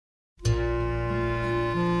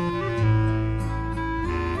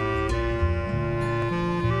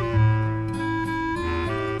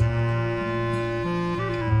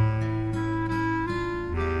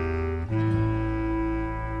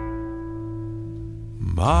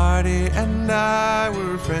Marty and I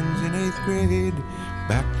were friends in 8th grade,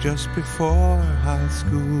 back just before high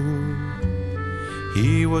school.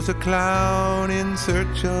 He was a clown in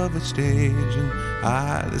search of a stage, and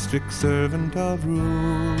I the strict servant of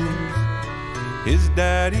rules. His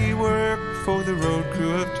daddy worked for the road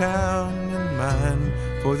crew of town, and mine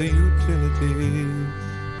for the utilities.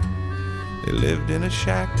 They lived in a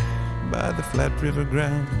shack by the flat river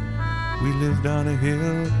ground. We lived on a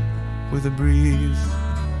hill with a breeze,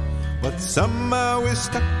 but somehow we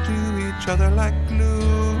stuck to each other like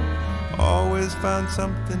glue. Always found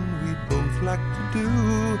something we'd both like to do,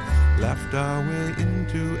 laughed our way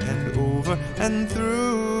into and over and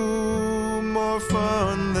through. More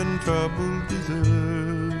fun than trouble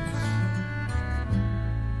deserves.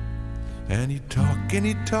 And he'd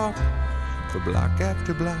talk for block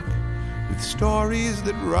after block, with stories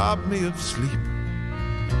that robbed me of sleep.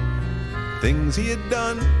 Things he had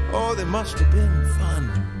done, oh, they must have been fun,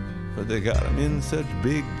 but they got him in such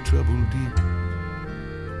big trouble deep.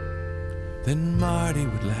 Then Marty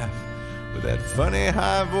would laugh with that funny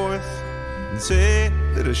high voice and say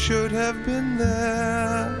that I should have been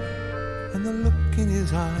there. And the look in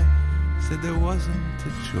his eye said there wasn't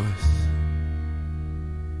a choice.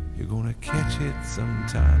 You're gonna catch it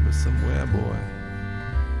sometime or somewhere, boy.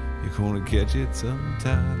 You're gonna catch it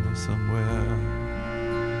sometime or somewhere.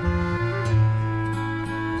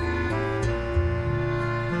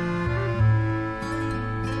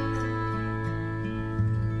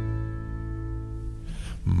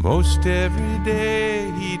 Most every day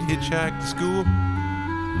he'd hitchhike to school,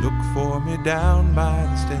 look for me down by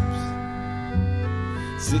the steps,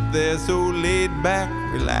 sit there so laid back,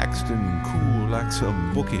 relaxed and cool, like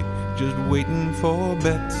some bookie just waiting for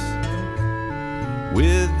bets.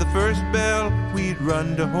 With the first bell, we'd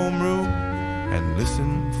run to homeroom and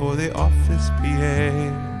listen for the office PA,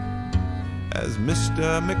 as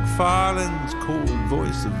Mr. McFarlane's cold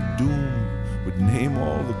voice of doom would name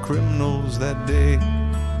all the criminals that day.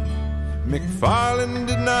 McFarlane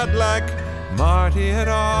did not like Marty at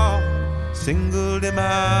all, singled him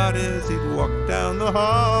out as he'd walk down the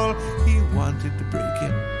hall. He wanted to break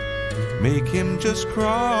him, make him just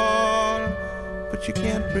crawl, but you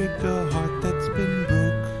can't break a heart that's been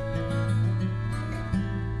broke.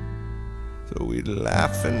 So we'd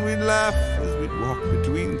laugh and we'd laugh as we'd walk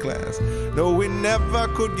between class, though we never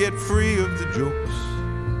could get free of the jokes.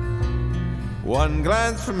 One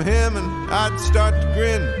glance from him and I'd start to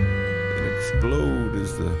grin, explode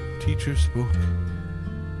as the teacher spoke.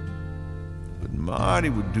 But Marty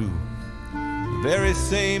would do the very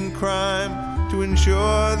same crime to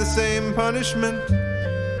ensure the same punishment.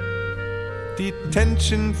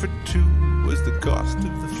 Detention for 2 was the cost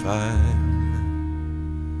of the fine.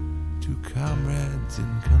 2 comrades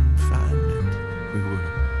in confinement. We were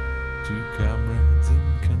 2 comrades in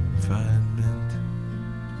confinement.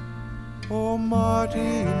 Oh,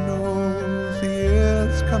 Marty knows the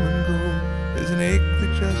years come and go. There's an ache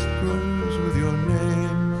that just grows with your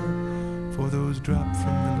name, for those dropped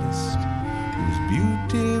from the list, whose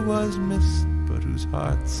beauty was missed, but whose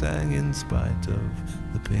heart sang in spite of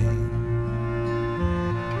the pain.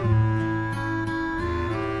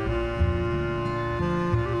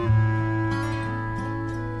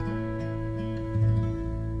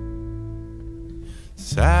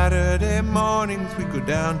 Saturday mornings we go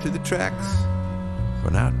down to the tracks,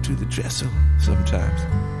 run out to the trestle sometimes,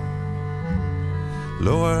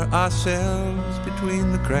 lower ourselves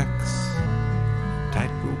between the cracks,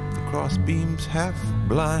 tightrope the cross beams half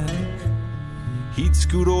blind. He'd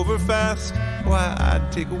scoot over fast, while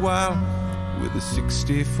I'd take a while, with a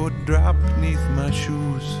 60-foot drop beneath my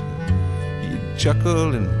shoes. He'd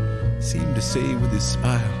chuckle and seem to say with his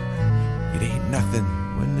smile, it ain't nothing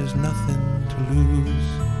when there's nothing to lose.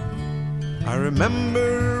 I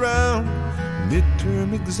remember around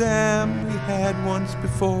midterm exam we had once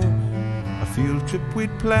before, a field trip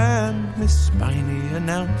we'd planned. Miss Spiney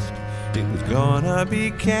announced it was gonna be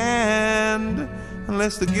canned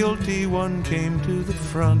unless the guilty one came to the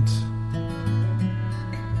front.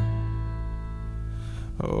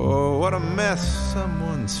 Oh, what a mess,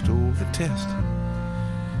 someone stole the test,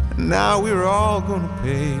 and now we were all gonna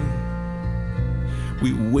pay.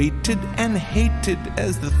 We waited and hated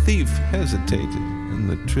as the thief hesitated, and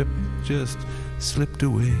the trip just slipped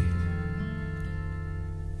away.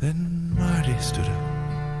 Then Marty stood up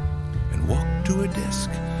and walked to a desk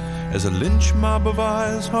as a lynch mob of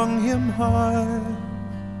eyes hung him high.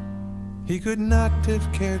 He could not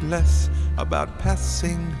have cared less about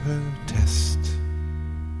passing her test,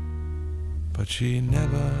 but she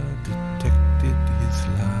never detected his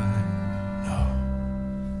lie. No,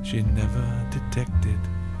 she never detected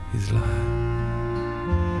his lie.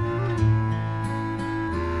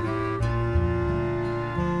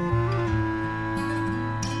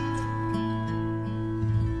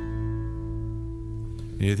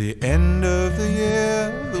 Near the end of the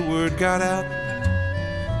year, the word got out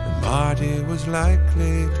that Marty was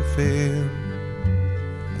likely to fail,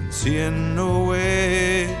 and seeing no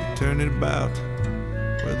way to turn it about,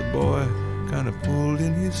 where the boy kind of pulled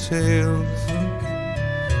in his sails.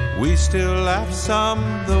 We still laugh some,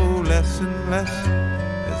 though less and less,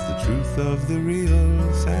 as the truth of the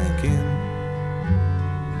real sank in.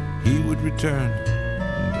 He would return,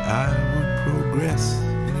 and I would progress,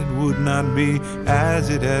 and it would not be as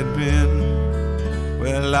it had been.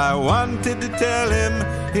 Well, I wanted to tell him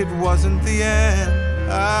it wasn't the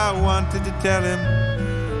end. I wanted to tell him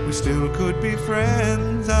we still could be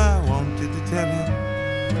friends. I wanted to tell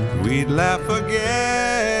him we'd laugh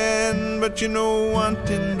again. But you know,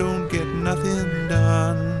 wanting don't get nothing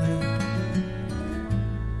done.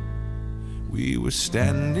 We were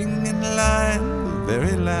standing in line the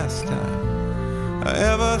very last time I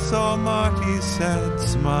ever saw Marty's sad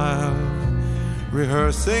smile,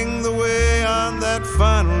 rehearsing the way on that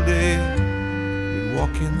final day we'd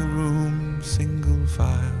walk in the room single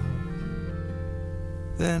file.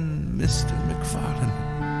 Then Mr.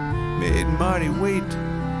 McFarlane made Marty wait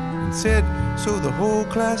and said, so the whole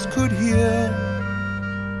class could hear,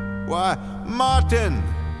 "Why, Martin,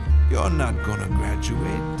 you're not gonna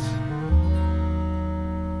graduate."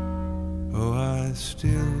 Oh, I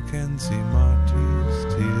still can see Marty's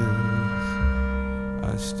tears.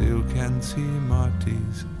 I still can see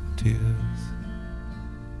Marty's tears.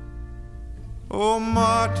 Oh,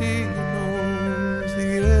 Marty, you know, as the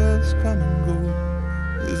years come and go,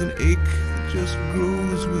 there's an ache that just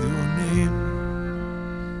grows with your name.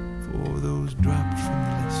 For those dropped from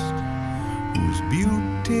the list, whose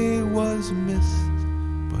beauty was missed,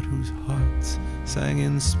 but whose hearts sang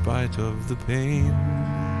in spite of the pain.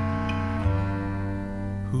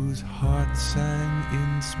 Whose heart sang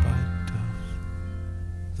in spite of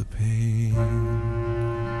the pain.